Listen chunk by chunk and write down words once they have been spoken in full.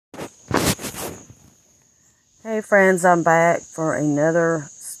Hey friends, I'm back for another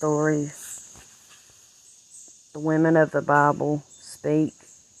story. The Women of the Bible Speak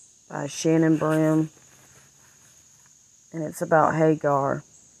by Shannon Brim, and it's about Hagar.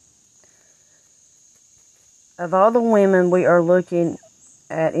 Of all the women we are looking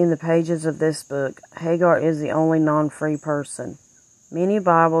at in the pages of this book, Hagar is the only non-free person. Many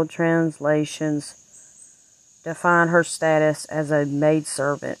Bible translations define her status as a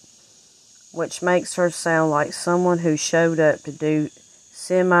maidservant, which makes her sound like someone who showed up to do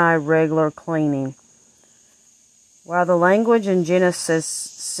semi-regular cleaning. While the language in Genesis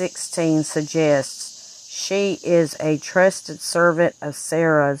 16 suggests she is a trusted servant of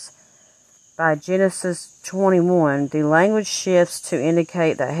Sarah's, by Genesis 21, the language shifts to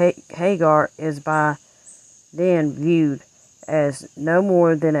indicate that Hagar is by then viewed as no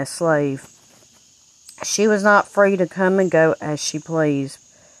more than a slave. She was not free to come and go as she pleased,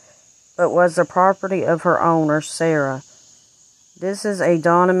 but was the property of her owner, Sarah. This is a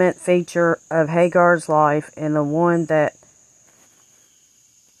dominant feature of Hagar's life and the one that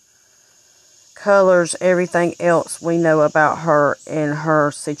colors everything else we know about her and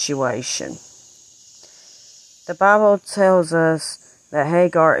her situation. The Bible tells us that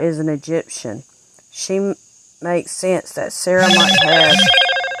Hagar is an Egyptian. She makes sense that Sarah might have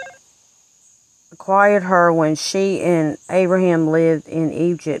acquired her when she and Abraham lived in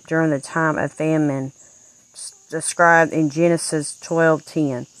Egypt during the time of famine described in Genesis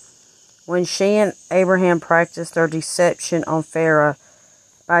 12:10. When she and Abraham practiced their deception on Pharaoh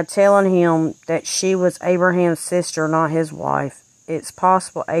by telling him that she was Abraham's sister, not his wife, it's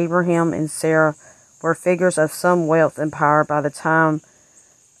possible Abraham and Sarah were figures of some wealth and power by the time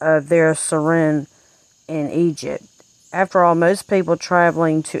of their sojourn in Egypt. After all, most people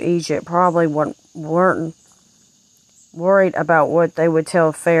traveling to Egypt probably weren't worried about what they would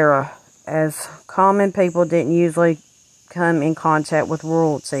tell Pharaoh, as common people didn't usually come in contact with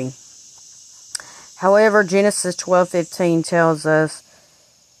royalty. However, Genesis 12:15 tells us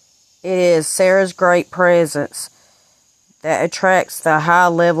it is Sarah's great presence that attracts the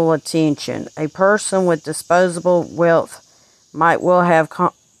high-level attention. A person with disposable wealth might well have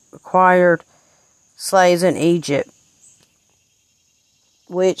acquired slaves in Egypt,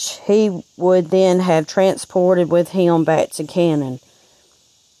 which he would then have transported with him back to Canaan.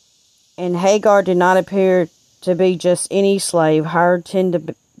 And Hagar did not appear to be just any slave hired to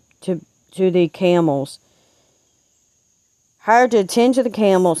the camels. Hired to attend to the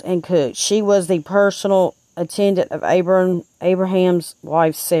camels and cook. She was the personal attendant of Abraham's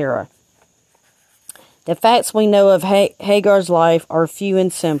wife Sarah. The facts we know of Hagar's life are few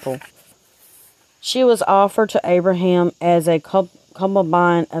and simple. She was offered to Abraham as a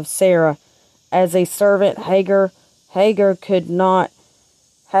concubine of Sarah. As a servant, Hagar could not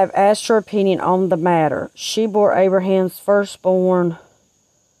have asked her opinion on the matter. She bore Abraham's firstborn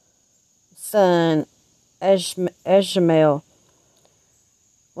son, Ishmael,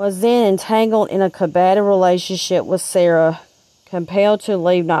 was then entangled in a combative relationship with Sarah, compelled to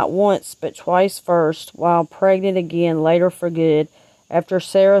leave not once but twice first, while pregnant again later for good, after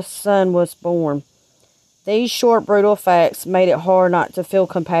Sarah's son was born. These short, brutal facts made it hard not to feel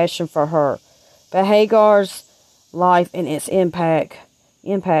compassion for her. But Hagar's life and its impact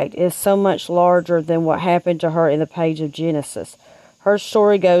is so much larger than what happened to her in the page of Genesis. Her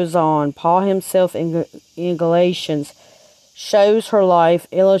story goes on. Paul himself in Galatians shows her life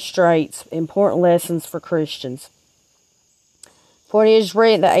illustrates important lessons for Christians. For it is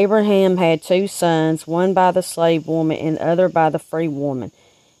written that Abraham had two sons, one by the slave woman and the other by the free woman.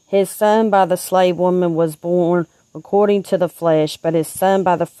 His son by the slave woman was born according to the flesh, but his son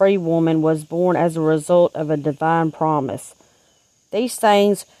by the free woman was born as a result of a divine promise. These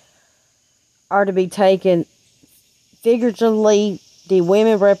things are to be taken figuratively. The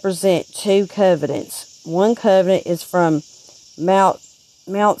women represent two covenants. One covenant is from Mount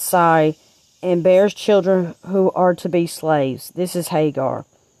Sinai and bears children who are to be slaves. This is Hagar.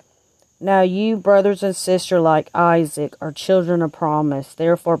 Now you, brothers and sisters, like Isaac, are children of promise.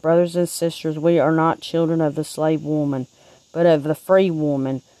 Therefore, brothers and sisters, we are not children of the slave woman, but of the free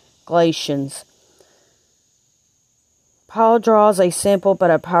woman. Galatians. Paul draws a simple but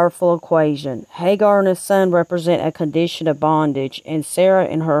a powerful equation. Hagar and his son represent a condition of bondage, and Sarah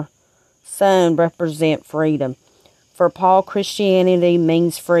and her son represent freedom. For Paul, Christianity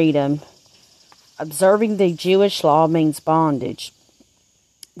means freedom. Observing the Jewish law means bondage.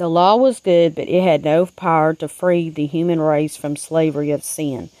 The law was good, but it had no power to free the human race from slavery of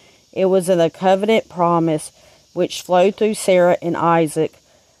sin. It was in the covenant promise which flowed through Sarah and Isaac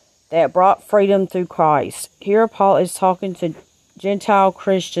that brought freedom through Christ. Here Paul is talking to Gentile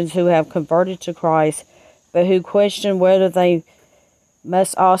Christians who have converted to Christ but who question whether they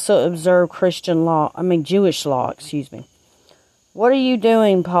must also observe Jewish law, excuse me. What are you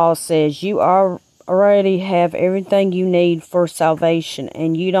doing, Paul says? You already have everything you need for salvation,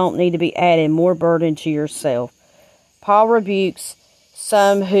 and you don't need to be adding more burden to yourself. Paul rebukes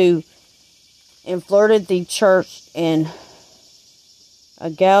some who infiltrated the church in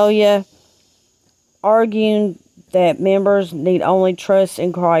Galatia, arguing that members need only trust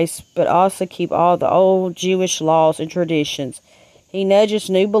in Christ, but also keep all the old Jewish laws and traditions. He nudges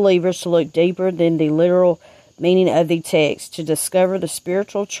new believers to look deeper than the literal meaning of the text, to discover the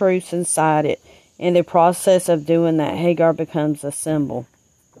spiritual truths inside it. In the process of doing that, Hagar becomes a symbol.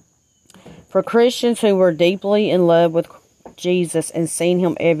 For Christians who were deeply in love with Jesus and seen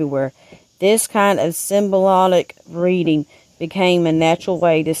him everywhere, this kind of symbolic reading became a natural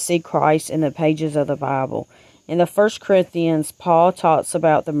way to see Christ in the pages of the Bible. In the 1 Corinthians, Paul talks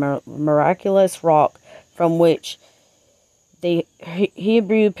about the miraculous rock from which the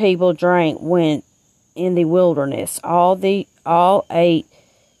Hebrew people drank when in the wilderness. All ate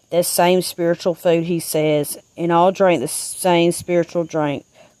the same spiritual food, he says, and all drank the same spiritual drink,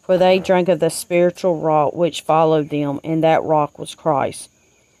 for they drank of the spiritual rock which followed them, and that rock was Christ.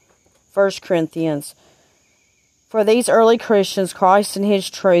 1 Corinthians. For these early Christians, Christ and his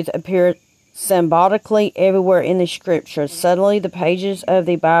truth appeared symbolically everywhere in the Scriptures. Suddenly, the pages of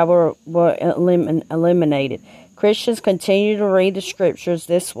the Bible were eliminated. Christians continue to read the Scriptures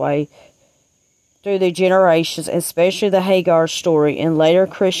this way through the generations, especially the Hagar story. In later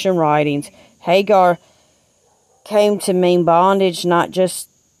Christian writings, Hagar came to mean bondage not just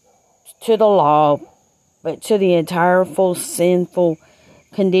to the law, but to the entire full sinful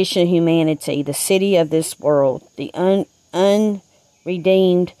condition of humanity, the city of this world. The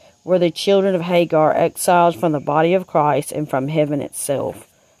unredeemed were the children of Hagar, exiled from the body of Christ and from heaven itself.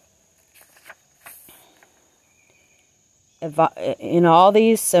 In all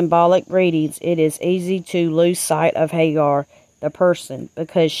these symbolic readings, it is easy to lose sight of Hagar, the person,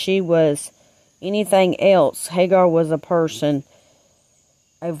 because she was anything else. Hagar was a person,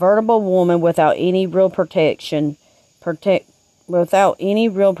 a veritable woman without any real without any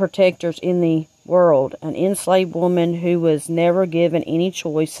real protectors in the world, an enslaved woman who was never given any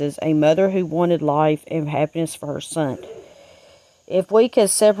choices, a mother who wanted life and happiness for her son. If we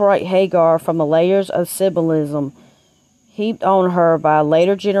could separate Hagar from the layers of symbolism heaped on her by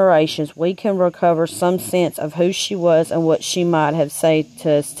later generations, we can recover some sense of who she was and what she might have said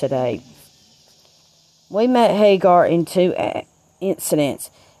to us today. We met Hagar in two incidents.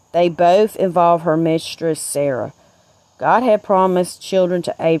 They both involve her mistress Sarah. God had promised children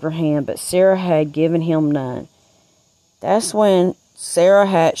to Abraham, but Sarah had given him none. That's when Sarah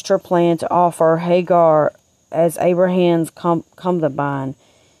hatched her plan to offer Hagar as Abraham's concubine,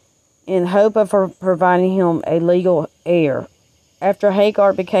 in hope of her providing him a legal heir. After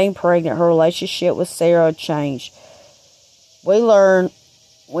Hagar became pregnant, her relationship with Sarah changed. We learn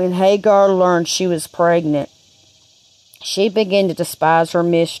when Hagar learned she was pregnant, she began to despise her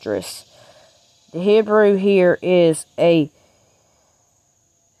mistress. The Hebrew here is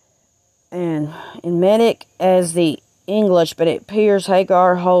Medic as the English, but it appears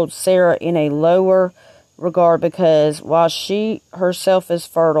Hagar holds Sarah in a lower regard because while she herself is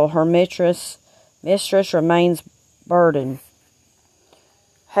fertile, her mistress remains burdened.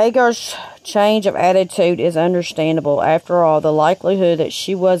 Hagar's change of attitude is understandable. After all, the likelihood that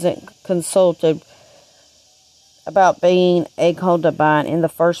she wasn't consulted about being a concubine in the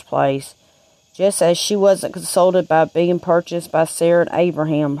first place, just as she wasn't consulted by being purchased by Sarah and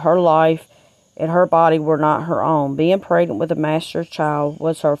Abraham, her life and her body were not her own. Being pregnant with a master's child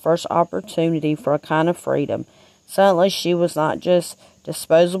was her first opportunity for a kind of freedom. Suddenly, she was not just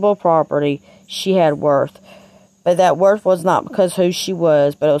disposable property, she had worth. But that worth was not because who she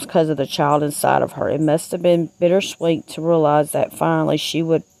was, but it was because of the child inside of her. It must have been bittersweet to realize that finally she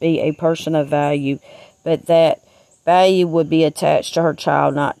would be a person of value, but that value would be attached to her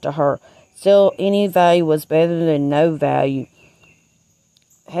child, not to her. Still, any value was better than no value.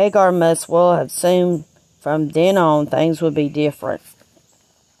 Hagar must well have assumed from then on things would be different.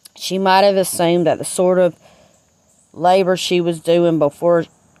 She might have assumed that the sort of labor she was doing before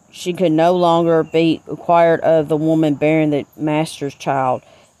she could no longer be required of the woman bearing the master's child.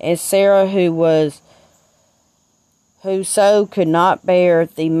 And Sarah, who so could not bear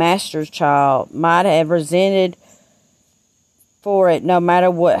the master's child, might have resented for it no matter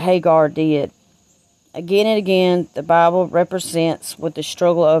what Hagar did. Again and again, the Bible represents with the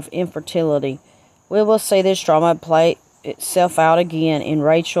struggle of infertility. We will see this drama play itself out again in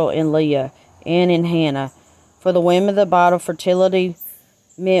Rachel and Leah and in Hannah. For the women of the Bible, fertility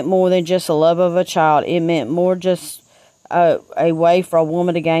meant more than just the love of a child. It meant more just a way for a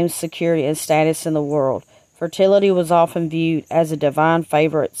woman to gain security and status in the world. Fertility was often viewed as a divine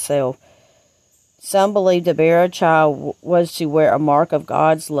favor itself. Some believed to bear a child was to wear a mark of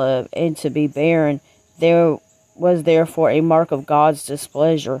God's love, and to be barren there was therefore a mark of God's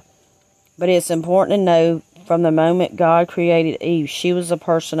displeasure. But it's important to know from the moment God created Eve, she was a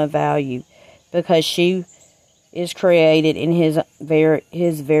person of value, because she is created in his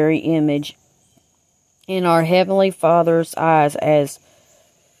very image. In our Heavenly Father's eyes, as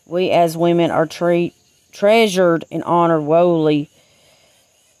we as women are treasured and honored wholly,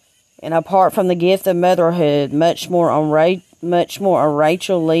 and apart from the gift of motherhood, much more on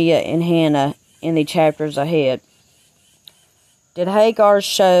Rachel, Leah, and Hannah in the chapters ahead. Did Hagar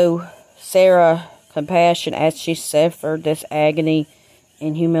show Sarah compassion as she suffered this agony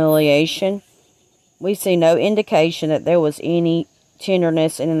and humiliation? We see no indication that there was any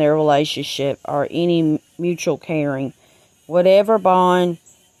tenderness in their relationship or any mutual caring. Whatever bond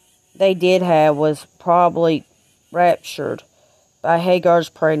they did have was probably ruptured by Hagar's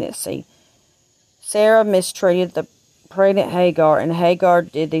pregnancy. Sarah mistreated the pregnant Hagar, and Hagar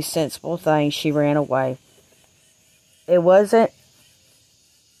did the sensible thing. She ran away. It wasn't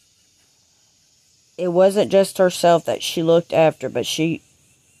just herself that she looked after,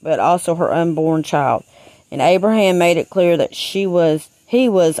 but also her unborn child. And Abraham made it clear that he was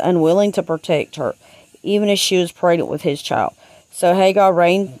unwilling to protect her, even as she was pregnant with his child. So Hagar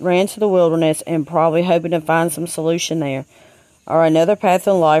ran to the wilderness, and probably hoping to find some solution there, or another path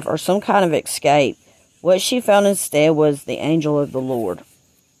in life, or some kind of escape. What she found instead was the angel of the Lord.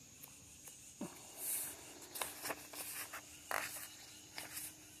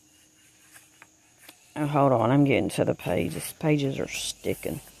 Oh, hold on, I'm getting to the page. These pages are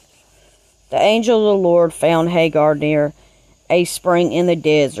sticking. The angel of the Lord found Hagar near a spring in the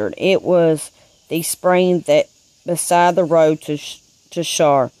desert. It was the spring that beside the road to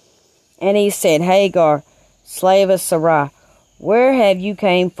Shur. And he said, Hagar, slave of Sarai, where have you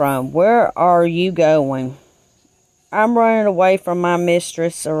came from? Where are you going? I'm running away from my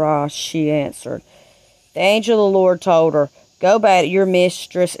mistress Sarai, she answered. The angel of the Lord told her, go back to your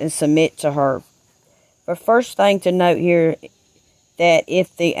mistress and submit to her. But first thing to note here, that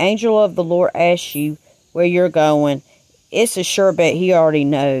if the angel of the Lord asks you where you're going, it's a sure bet he already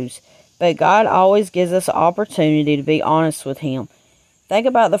knows. But God always gives us an opportunity to be honest with him. Think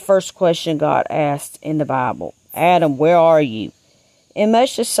about the first question God asked in the Bible. Adam, where are you? In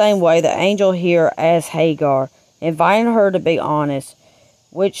much the same way, the angel here asked Hagar, inviting her to be honest,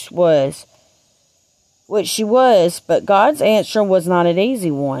 which she was, but God's answer was not an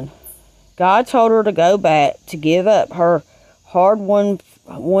easy one. God told her to go back, to give up her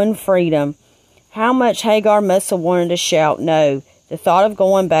hard-won freedom. How much Hagar must have wanted to shout no. The thought of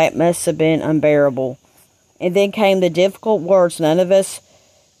going back must have been unbearable. And then came the difficult words none of us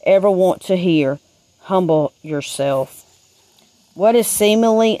ever want to hear. Humble yourself. What a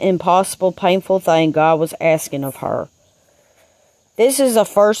seemingly impossible, painful thing God was asking of her. This is the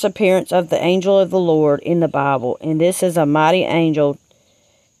first appearance of the angel of the Lord in the Bible, and this is a mighty angel.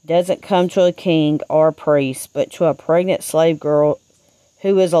 Doesn't come to a king or a priest, but to a pregnant slave girl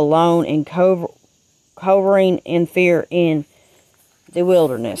who is alone and cowering in fear in the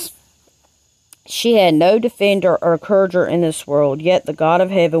wilderness. She had no defender or encourager in this world, yet the God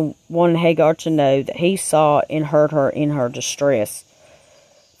of heaven wanted Hagar to know that he saw and heard her in her distress.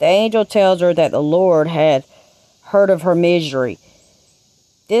 The angel tells her that the Lord had heard of her misery.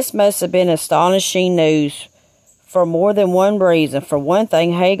 This must have been astonishing news for more than one reason. For one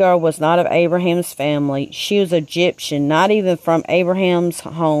thing, Hagar was not of Abraham's family. She was Egyptian, not even from Abraham's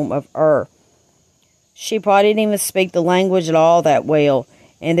home of Ur. She probably didn't even speak the language at all that well,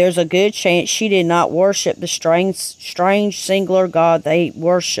 and there's a good chance she did not worship the strange singular God they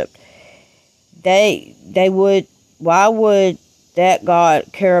worshipped. Why would that God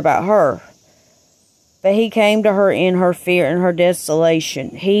care about her? But he came to her in her fear and her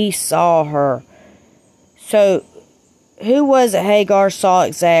desolation. He saw her. So, who was it Hagar saw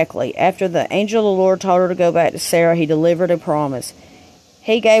exactly? After the angel of the Lord told her to go back to Sarah, he delivered a promise.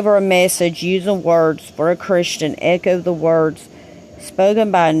 He gave her a message using words for a Christian, echoed the words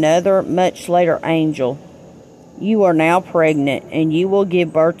spoken by another much later angel. You are now pregnant, and you will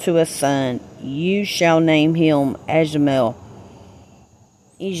give birth to a son. You shall name him Ishmael.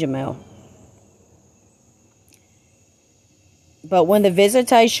 But when the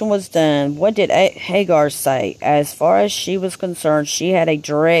visitation was done, what did Hagar say? As far as she was concerned, she had a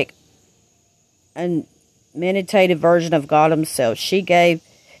direct and meditative version of God himself. She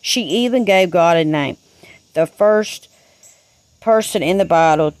even gave God a name. The first person in the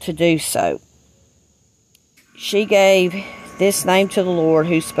Bible to do so. She gave this name to the Lord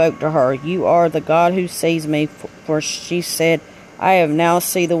who spoke to her. You are the God who sees me, for she said, I have now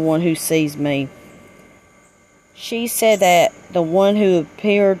seen the one who sees me. She said that the one who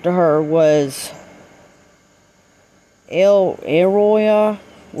appeared to her was El Roya,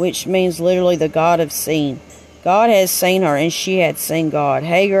 which means literally the God of seeing. God has seen her, and she had seen God.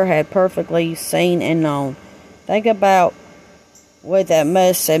 Hagar had perfectly seen and known. Think about what that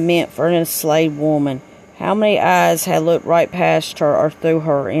must have meant for an enslaved woman. How many eyes had looked right past her or through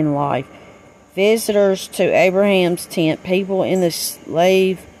her in life? Visitors to Abraham's tent, people in the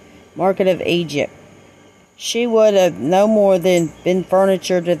slave market of Egypt. She would have no more than been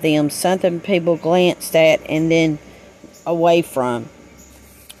furniture to them, something people glanced at and then away from.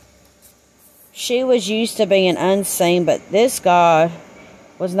 She was used to being unseen, but this God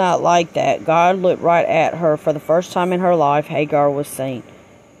was not like that. God looked right at her. For the first time in her life, Hagar was seen.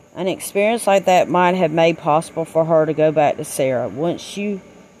 An experience like that might have made possible for her to go back to Sarah. Once you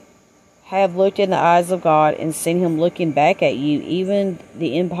have looked in the eyes of God and seen Him looking back at you, even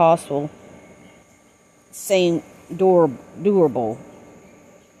the impossible seemed doable.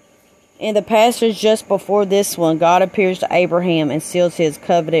 In the passage just before this one, God appears to Abraham and seals His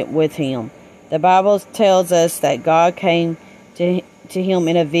covenant with him. The Bible tells us that God came to him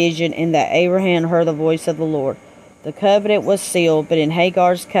in a vision and that Abraham heard the voice of the Lord. The covenant was sealed, but in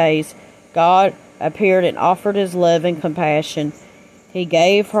Hagar's case, God appeared and offered His love and compassion. He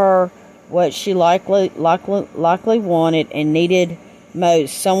gave her what she likely wanted and needed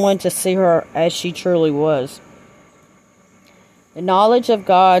most, someone to see her as she truly was. The knowledge of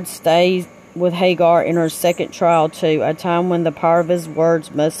God stayed with Hagar in her second trial too, a time when the power of His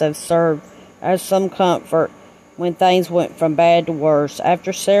words must have served as some comfort when things went from bad to worse.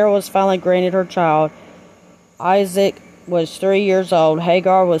 After Sarah was finally granted her child, Isaac was 3 years old.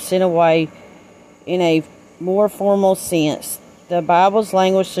 Hagar was sent away in a more formal sense. The Bible's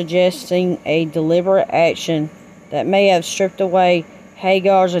language suggesting a deliberate action that may have stripped away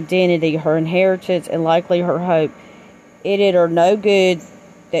Hagar's identity, her inheritance, and likely her hope. It did her no good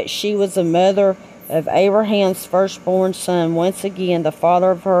that she was the mother of Abraham's firstborn son. Once again, the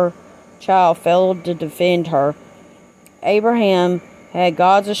father of her child failed to defend her. Abraham had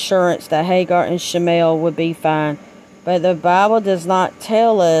God's assurance that Hagar and Ishmael would be fine, but the Bible does not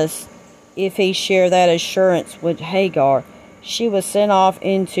tell us if he shared that assurance with Hagar. She was sent off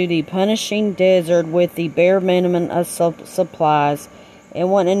into the punishing desert with the bare minimum of supplies, and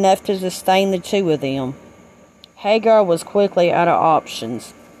wasn't enough to sustain the two of them. Hagar was quickly out of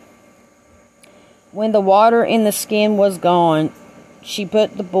options. When the water in the skin was gone, she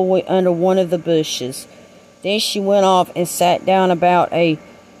put the boy under one of the bushes. Then she went off and sat down about a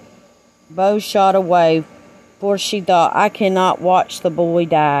bow shot away, for she thought, I cannot watch the boy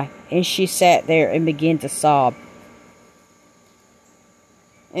die. And she sat there and began to sob.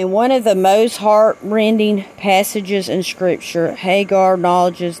 In one of the most heart-rending passages in Scripture, Hagar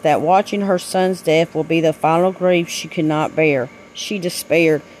acknowledges that watching her son's death will be the final grief she could not bear. She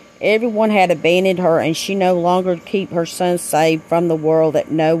despaired. Everyone had abandoned her, and she no longer could keep her son safe from the world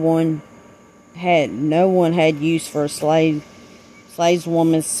that no one had use for a slave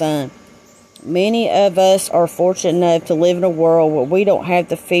woman's son. Many of us are fortunate enough to live in a world where we don't have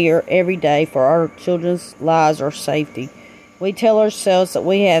to fear every day for our children's lives or safety. We tell ourselves that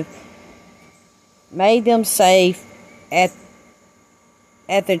we have made them safe at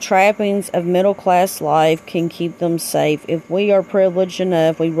the trappings of middle-class life can keep them safe. If we are privileged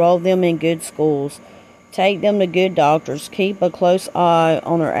enough, we enroll them in good schools, take them to good doctors, keep a close eye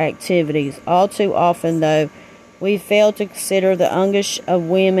on their activities. All too often, though, we fail to consider the anguish of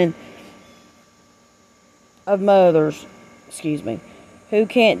mothers, who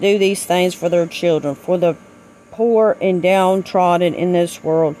can't do these things for their children. For the poor and downtrodden in this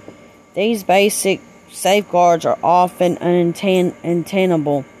world, these basic safeguards are often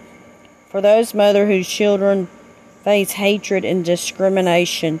unattainable. For those mothers whose children face hatred and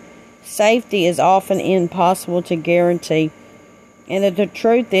discrimination, safety is often impossible to guarantee. And the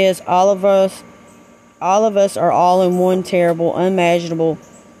truth is, all of us are all in one terrible, unimaginable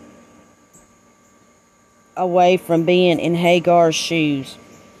away from being in Hagar's shoes.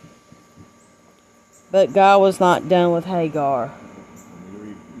 But God was not done with Hagar.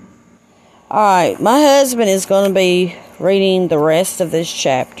 Alright, my husband is going to be reading the rest of this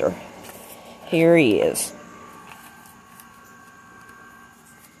chapter. Here he is.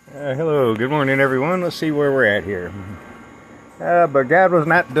 Hello, good morning everyone. Let's see where we're at here. But God was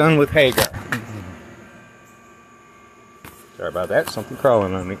not done with Hagar. Sorry about that, something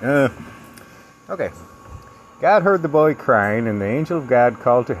crawling on me. Okay. God heard the boy crying, and the angel of God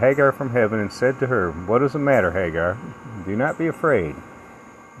called to Hagar from heaven and said to her, "What is the matter, Hagar? Do not be afraid.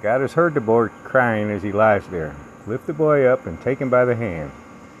 God has heard the boy crying as he lies there. Lift the boy up and take him by the hand,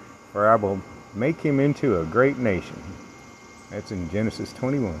 for I will make him into a great nation." That's in Genesis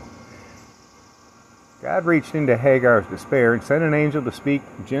 21. God reached into Hagar's despair and sent an angel to speak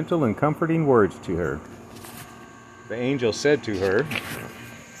gentle and comforting words to her. The angel said to her,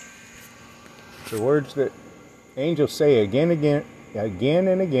 the words that angels say again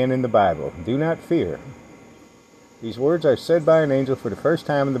and again in the Bible, "Do not fear." These words are said by an angel for the first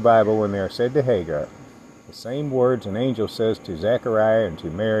time in the Bible when they are said to Hagar. The same words an angel says to Zechariah and to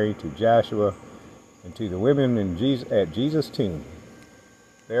Mary, to Joshua, and to the women at Jesus' tomb.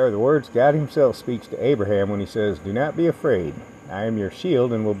 They are the words God himself speaks to Abraham when he says, "Do not be afraid. I am your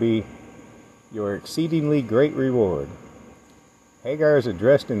shield and will be your exceedingly great reward." Hagar is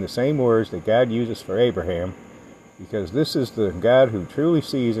addressed in the same words that God uses for Abraham, because this is the God who truly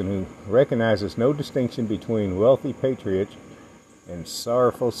sees and who recognizes no distinction between wealthy patriot and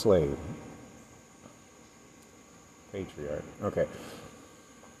sorrowful slave. Patriarch. Okay.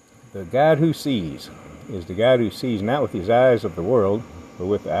 The God who sees is the God who sees not with his eyes of the world, but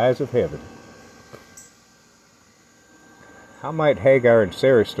with the eyes of heaven. How might Hagar and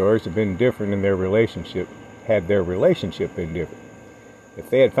Sarah's stories have been different in their relationship had their relationship been different? If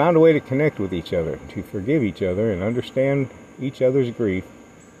they had found a way to connect with each other, to forgive each other and understand each other's grief,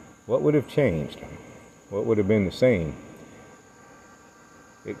 what would have changed? What would have been the same?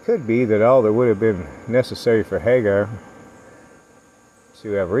 It could be that all that would have been necessary for Hagar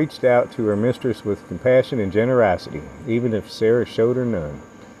to have reached out to her mistress with compassion and generosity, even if Sarah showed her none.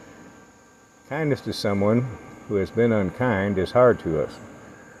 Kindness to someone who has been unkind is hard to us.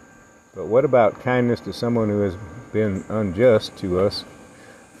 But what about kindness to someone who has been unjust to us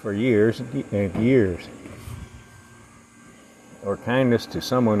for years and years? Or kindness to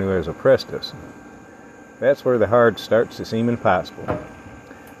someone who has oppressed us? That's where the hard starts to seem impossible.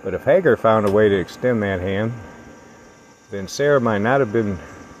 But if Hagar found a way to extend that hand, then Sarah might not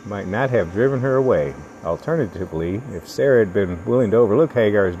have driven her away. Alternatively, if Sarah had been willing to overlook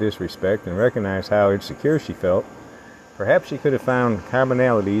Hagar's disrespect and recognize how insecure she felt, perhaps she could have found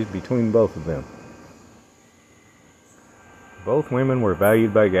commonalities between both of them. Both women were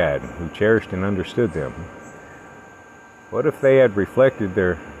valued by God, who cherished and understood them. What if they had reflected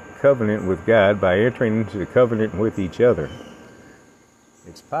their covenant with God by entering into the covenant with each other?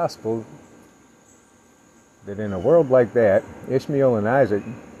 It's possible that in a world like that, Ishmael and Isaac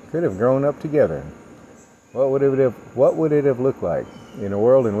could have grown up together. What would it have looked like in a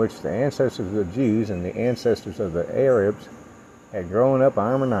world in which the ancestors of the Jews and the ancestors of the Arabs had grown up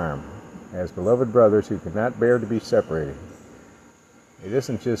arm in arm as beloved brothers who could not bear to be separated? It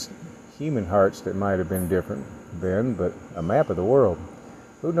isn't just human hearts that might have been different then, but a map of the world.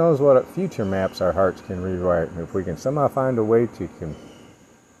 Who knows what future maps our hearts can rewrite if we can somehow find a way to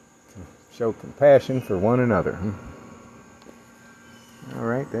show compassion for one another. All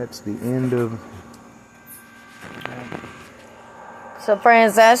right, that's the end of... So,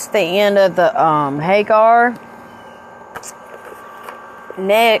 friends, that's the end of the Hagar.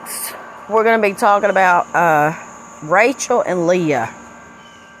 Next, we're going to be talking about Rachel and Leah.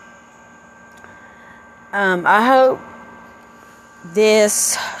 I hope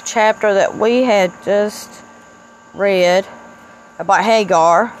this chapter that we had just read about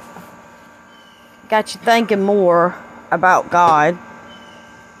Hagar got you thinking more about God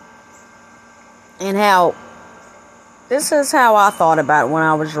and how this is how I thought about it when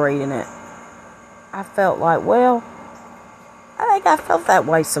I was reading it. I felt like, well, I think I felt that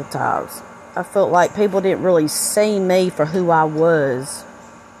way sometimes. I felt like people didn't really see me for who I was.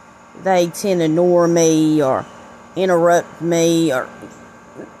 They tend to ignore me or interrupt me, and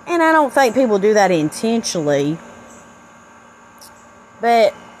I don't think people do that intentionally.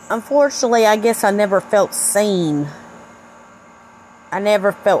 But unfortunately, I guess I never felt seen. I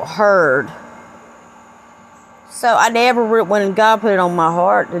never felt heard. So I never, when God put it on my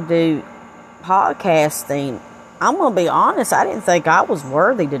heart to do podcasting, I'm going to be honest, I didn't think I was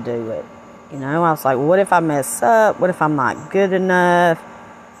worthy to do it. You know, I was like, what if I mess up? What if I'm not good enough?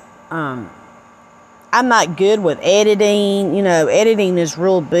 I'm not good with editing. You know, editing is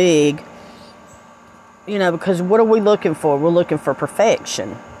real big. You know, because what are we looking for? We're looking for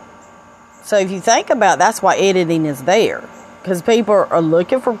perfection. So if you think about it, that's why editing is there. Because people are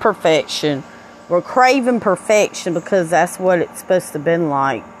looking for perfection. We're craving perfection because that's what it's supposed to have been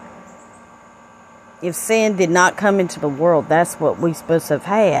like. If sin did not come into the world, that's what we're supposed to have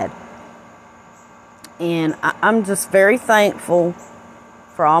had. And I'm just very thankful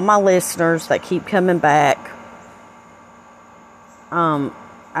for all my listeners that keep coming back.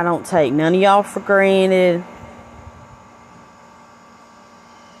 I don't take none of y'all for granted.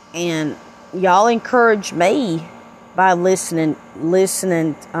 And y'all encourage me by listening,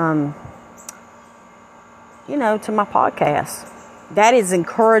 to my podcast. That is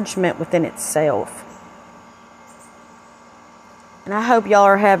encouragement within itself. And I hope y'all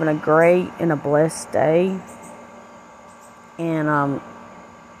are having a great and a blessed day. And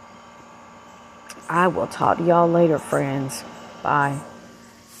I will talk to y'all later, friends. Bye.